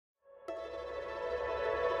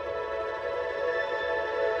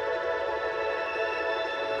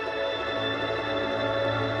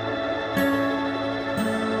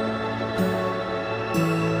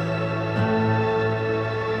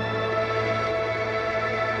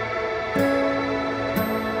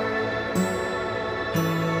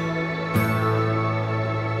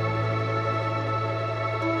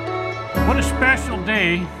What a special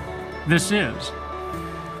day this is.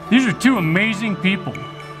 These are two amazing people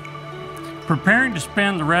preparing to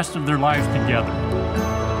spend the rest of their lives together.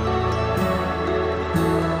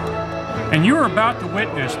 And you are about to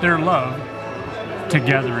witness their love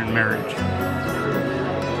together in marriage.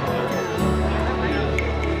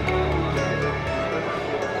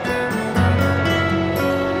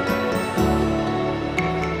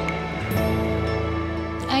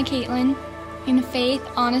 I, Kaitlyn, in faith,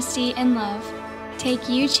 honesty, and love, take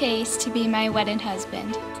you, Chase, to be my wedded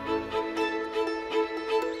husband.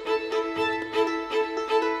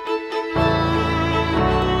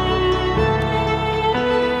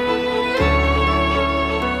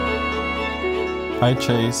 I,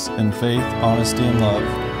 Chase, in faith, honesty, and love,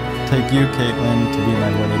 take you, Kaitlyn, to be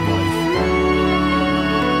my wedded wife.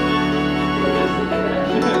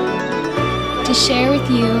 To share with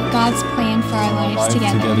you God's plan for our lives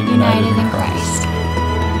together, united in Christ.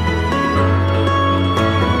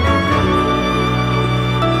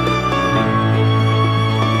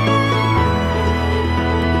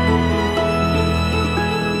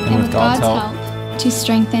 And with God's help, to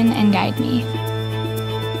strengthen and guide me.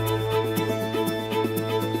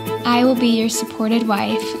 I will be your supported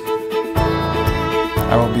wife.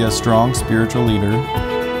 I will be a strong spiritual leader.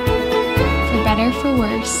 For better, for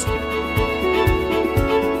worse.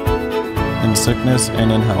 In sickness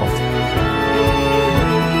and in health.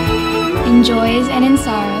 In joys and in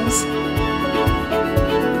sorrows.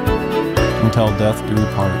 Until death do we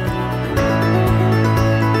part.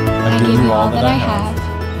 I give you all that I have,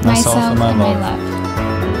 myself and my love.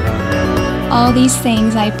 All these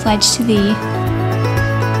things I pledge to thee.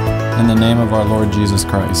 In the name of our Lord Jesus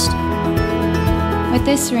Christ. With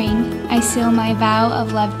this ring, I seal my vow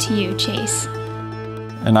of love to you, Chase.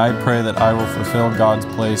 And I pray that I will fulfill God's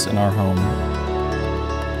place in our home.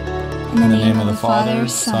 In the name of the Father,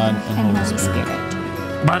 Son, and Holy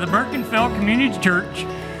Spirit. By the Birkenfeld Community Church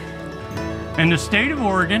in the state of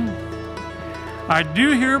Oregon, I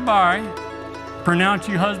do hereby pronounce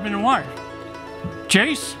you husband and wife.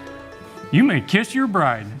 Chase, you may kiss your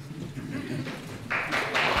bride.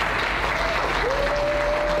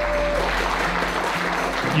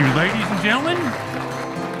 You ladies and gentlemen,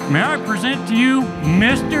 may I present to you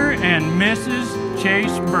Mr. and Mrs.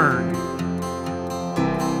 Chase Berg.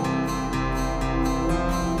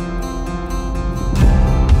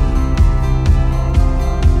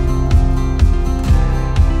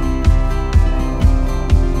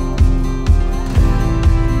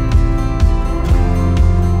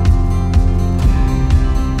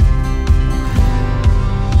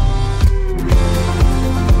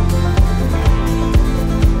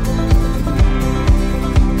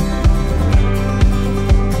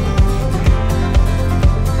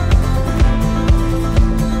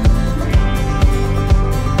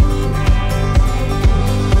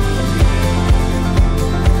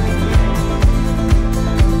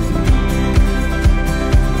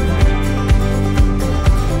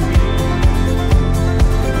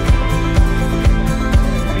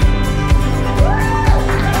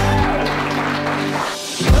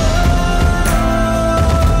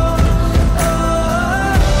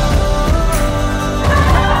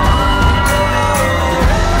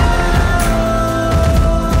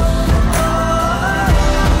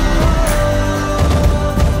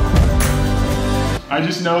 I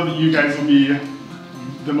just know that you guys will be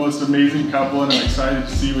the most amazing couple, and I'm excited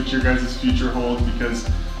to see what your guys' future holds, because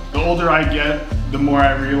the older I get, the more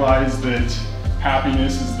I realize that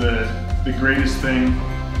happiness is the greatest thing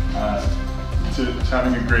to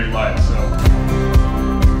having a great life. So.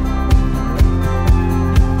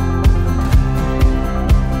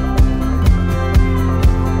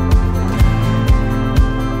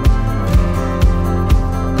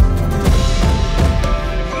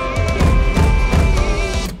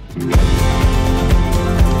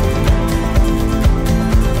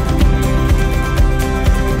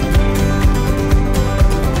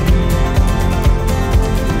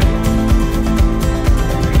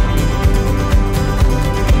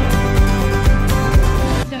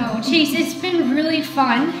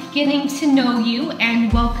 Fun getting to know you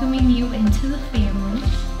and welcoming you into the family.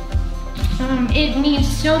 It means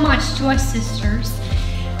so much to us sisters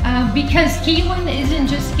because Kaitlyn isn't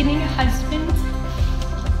just getting a husband,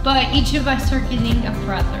 but each of us are getting a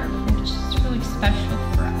brother, which is really special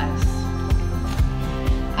for us.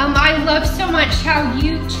 I love so much how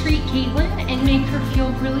you treat Kaitlyn and make her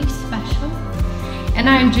feel really special, and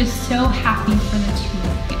I'm just so happy for the two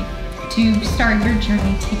of you to start your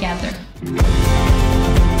journey together.